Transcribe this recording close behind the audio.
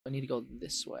I need to go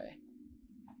this way.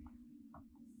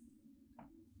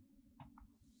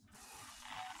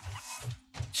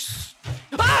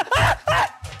 Ah! Ah!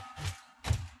 Ah!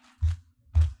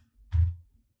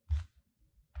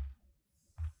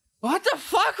 What the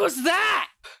fuck was that?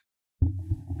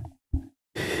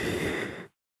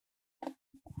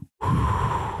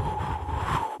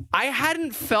 I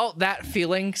hadn't felt that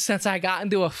feeling since I got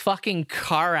into a fucking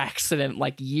car accident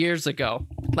like years ago.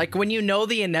 Like when you know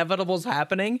the inevitable's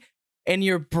happening and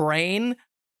your brain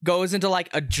goes into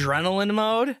like adrenaline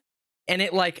mode and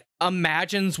it like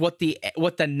imagines what the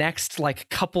next like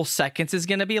couple seconds is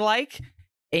gonna be like,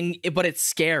 but it's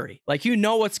scary. Like you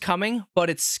know what's coming, but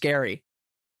it's scary.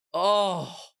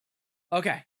 Oh,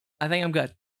 okay. I think I'm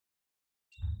good.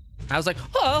 I was like,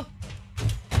 oh,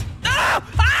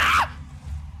 ah! Ah! Ah!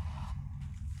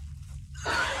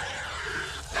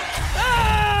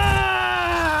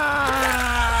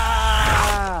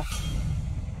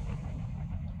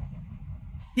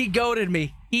 He goated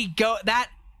me.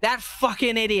 That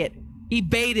fucking idiot. He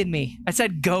baited me. I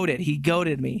said goated. He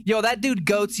goated me. Yo, that dude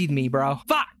goatsied me, bro.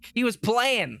 Fuck. He was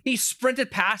playing. He sprinted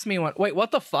past me and went, wait,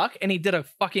 what the fuck? And he did a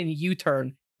fucking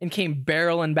U-turn and came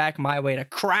barreling back my way to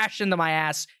crash into my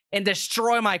ass and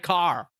destroy my car.